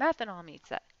 Methanol meets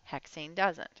that. Hexane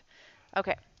doesn't.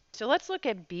 Okay, so let's look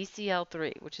at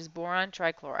BCl3, which is boron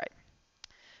trichloride.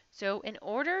 So in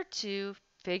order to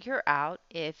figure out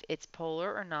if it's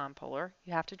polar or nonpolar,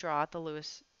 you have to draw out the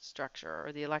Lewis structure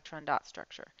or the electron dot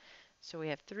structure. So we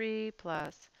have 3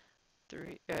 plus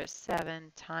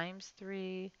 7 times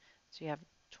 3. So you have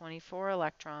 24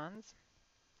 electrons.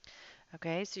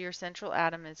 Okay, so your central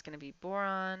atom is going to be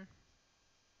boron.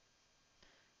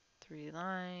 3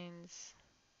 lines.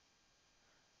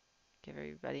 Give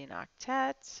everybody an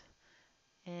octet.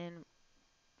 And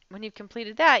when you've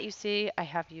completed that, you see I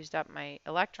have used up my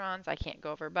electrons. I can't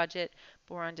go over budget.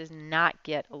 Boron does not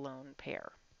get a lone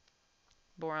pair.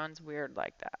 Boron's weird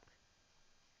like that.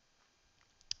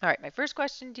 All right, my first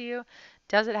question to you,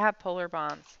 does it have polar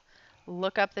bonds?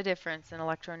 Look up the difference in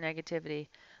electronegativity.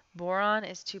 Boron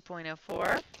is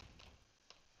 2.04.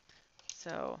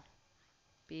 So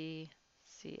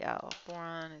BCl.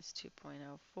 Boron is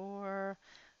 2.04.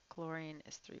 Chlorine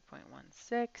is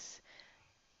 3.16.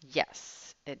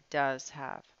 Yes, it does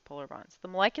have polar bonds. The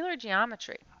molecular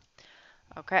geometry.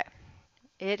 Okay,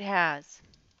 it has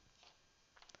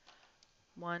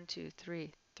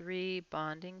 3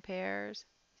 bonding pairs,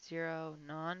 0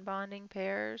 non-bonding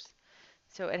pairs.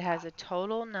 So it has a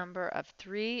total number of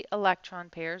 3 electron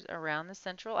pairs around the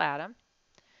central atom.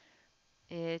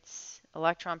 Its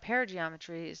electron pair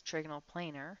geometry is trigonal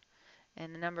planar,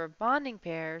 and the number of bonding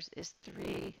pairs is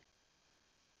 3,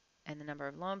 and the number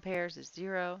of lone pairs is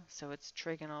 0, so it's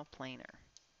trigonal planar.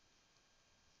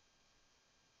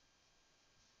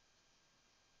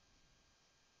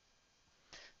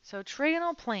 So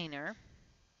trigonal planar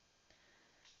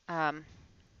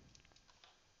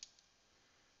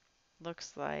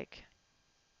looks like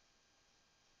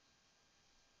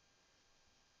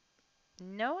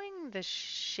knowing the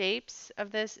shapes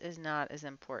of this is not as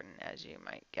important as you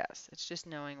might guess. It's just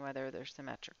knowing whether they're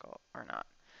symmetrical or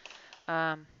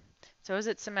not. So is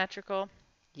it symmetrical?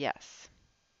 Yes.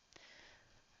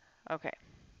 Okay.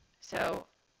 So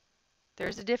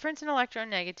there's a difference in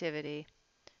electronegativity.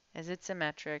 Is it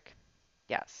symmetric?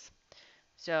 Yes.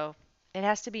 So it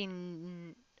has to be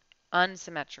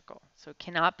unsymmetrical. So it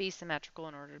cannot be symmetrical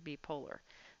in order to be polar.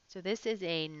 So this is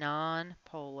a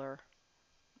non-polar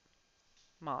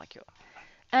molecule.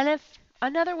 And if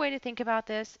another way to think about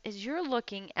this is you're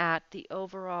looking at the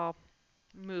overall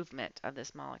movement of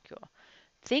this molecule.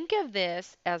 Think of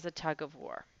this as a tug of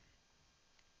war.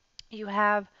 You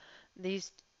have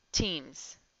these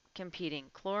teams competing.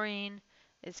 Chlorine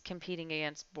is competing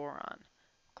against boron.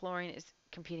 Chlorine is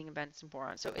competing against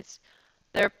boron. So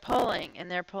they're pulling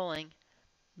and they're pulling,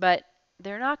 but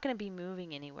they're not going to be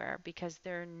moving anywhere because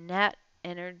their net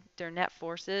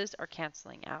forces are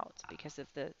canceling out because of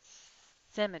the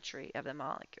symmetry of the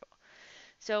molecule.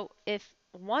 So if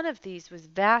one of these was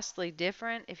vastly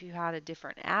different, if you had a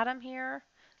different atom here,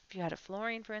 if you had a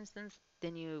fluorine, for instance,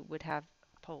 then you would have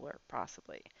polar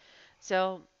possibly.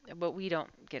 So, but we don't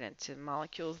get into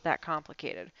molecules that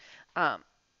complicated. Um,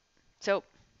 so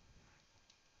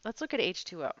let's look at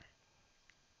H2O.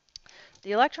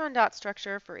 The electron dot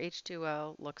structure for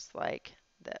H2O looks like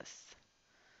this.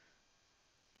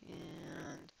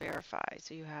 And verify.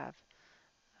 So you have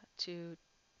 2,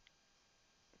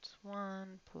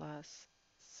 1 plus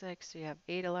 6. So you have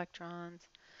 8 electrons.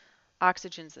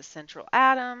 Oxygen's the central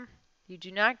atom. You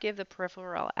do not give the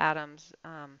peripheral atoms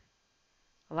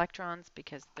electrons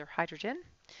because they're hydrogen,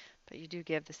 but you do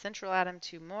give the central atom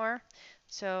 2 more.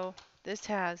 So this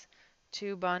has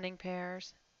 2 bonding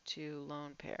pairs, 2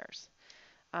 lone pairs.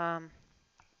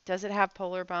 Does it have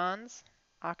polar bonds?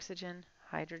 Oxygen,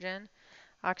 hydrogen.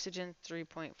 Oxygen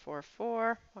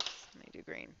 3.44. Whoops, let me do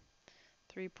green.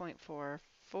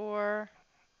 3.44.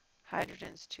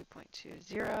 Hydrogen's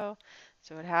 2.20.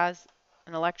 So it has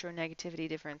an electronegativity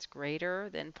difference greater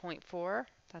than 0.4.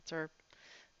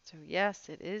 So yes,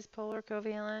 it is polar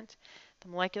covalent. The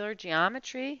molecular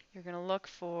geometry, you're going to look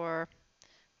for,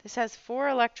 this has 4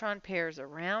 electron pairs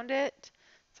around it.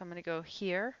 So I'm going to go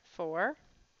here, 4.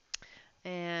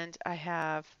 And I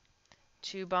have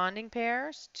 2 bonding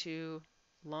pairs, 2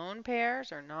 lone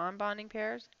pairs or non-bonding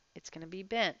pairs. It's going to be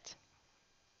bent.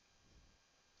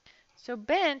 So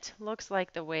bent looks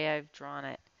like the way I've drawn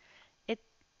it.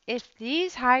 If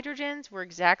these hydrogens were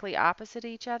exactly opposite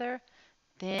each other,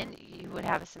 then you would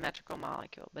have a symmetrical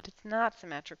molecule, but it's not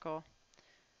symmetrical,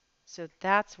 so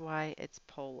that's why it's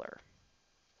polar.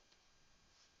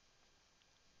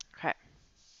 Okay.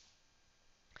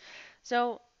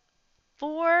 So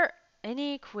for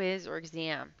any quiz or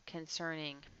exam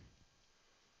concerning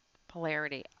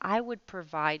polarity, I would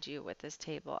provide you with this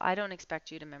table. I don't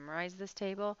expect you to memorize this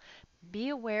table. Be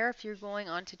aware if you're going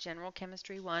on to General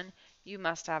Chemistry 1, you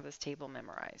must have this table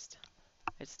memorized.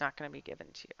 It's not going to be given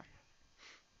to you.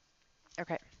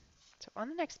 Okay, so on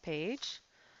the next page,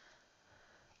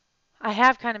 I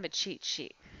have kind of a cheat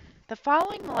sheet. The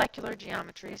following molecular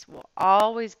geometries will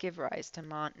always give rise to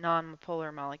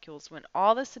non-polar molecules when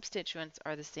all the substituents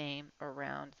are the same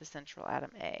around the central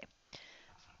atom A.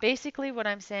 Basically, what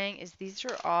I'm saying is these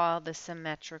are all the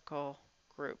symmetrical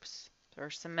groups or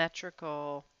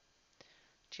symmetrical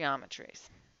geometries,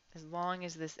 as long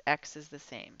as this X is the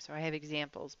same. So I have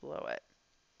examples below it.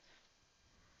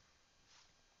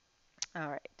 All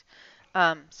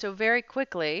right. So very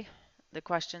quickly, the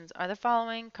questions are the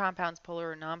following: compounds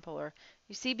polar or nonpolar?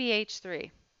 You see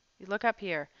BH3. You look up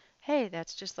here. Hey,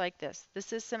 that's just like this.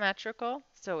 This is symmetrical,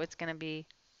 so it's going to be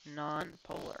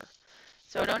nonpolar.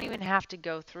 So I don't even have to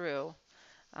go through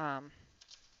um,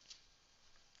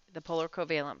 the polar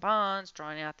covalent bonds,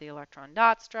 drawing out the electron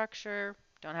dot structure.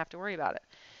 Don't have to worry about it.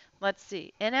 Let's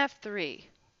see. NF3.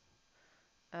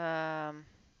 Um,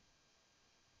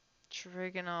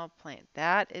 trigonal plane.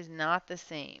 That is not the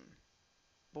same.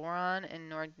 Boron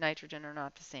and nitrogen are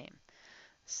not the same.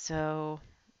 So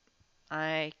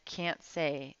I can't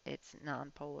say it's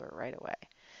nonpolar right away.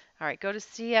 All right, go to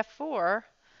CF4,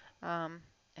 and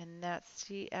that's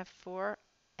CF4.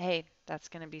 Hey, that's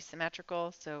going to be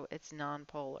symmetrical, so it's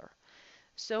nonpolar.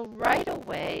 So right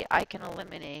away, I can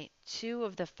eliminate 2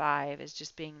 of the 5 as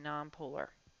just being nonpolar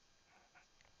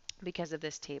because of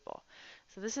this table.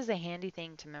 So this is a handy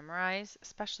thing to memorize,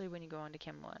 especially when you go on to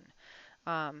Chem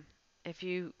 1. If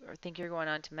you think you're going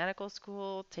on to medical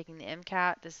school, taking the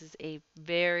MCAT, this is a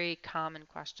very common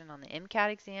question on the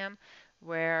MCAT exam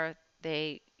where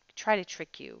they try to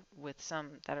trick you with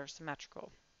some that are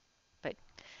symmetrical. But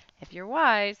if you're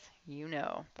wise, you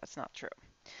know that's not true.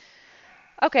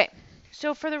 Okay,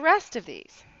 so for the rest of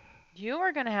these, you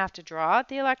are going to have to draw out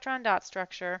the electron dot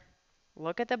structure,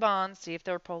 look at the bonds, see if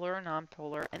they're polar or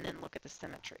nonpolar, and then look at the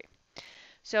symmetry.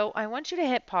 So I want you to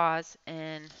hit pause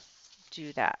and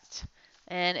do that.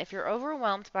 And if you're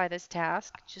overwhelmed by this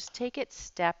task, just take it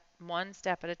one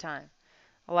step at a time.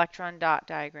 Electron dot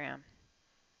diagram.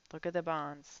 Look at the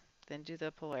bonds, then do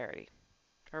the polarity,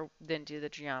 or then do the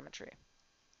geometry.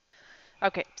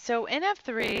 Okay, so in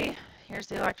F3, here's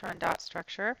the electron dot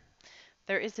structure.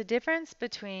 There is a difference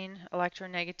between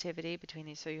electronegativity between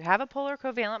these. So you have a polar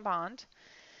covalent bond.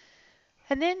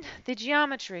 And then the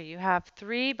geometry, you have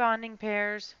 3 bonding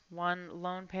pairs, 1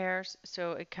 lone pair,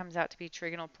 so it comes out to be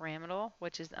trigonal pyramidal,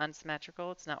 which is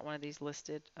unsymmetrical. It's not one of these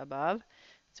listed above,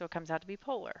 so it comes out to be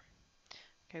polar.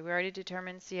 Okay, we already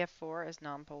determined CF4 as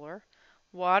nonpolar.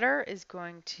 Water is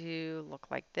going to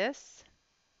look like this.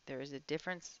 There is a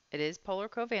difference. It is polar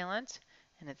covalent,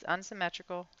 and it's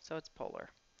unsymmetrical, so it's polar.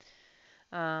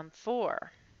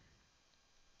 4,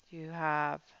 you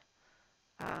have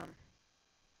um,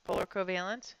 polar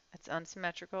covalent, it's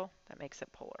unsymmetrical, that makes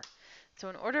it polar. So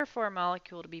in order for a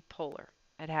molecule to be polar,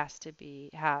 it has to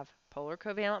have polar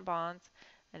covalent bonds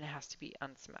and it has to be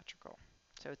unsymmetrical.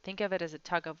 So think of it as a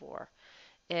tug of war.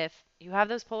 If you have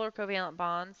those polar covalent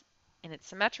bonds and it's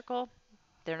symmetrical,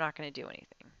 they're not going to do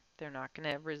anything. They're not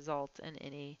going to result in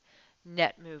any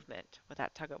net movement with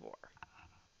that tug of war.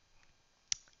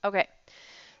 Okay,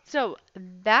 so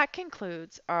that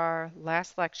concludes our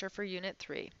last lecture for Unit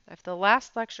 3. If the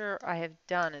last lecture I have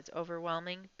done is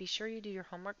overwhelming, be sure you do your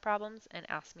homework problems and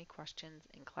ask me questions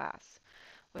in class.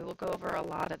 We will go over a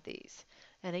lot of these.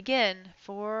 And again,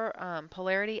 for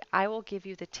polarity, I will give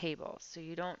you the table, so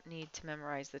you don't need to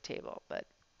memorize the table, but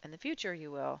in the future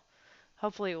you will.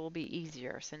 Hopefully it will be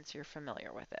easier since you're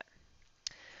familiar with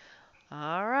it.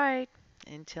 All right,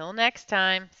 until next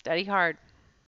time, study hard.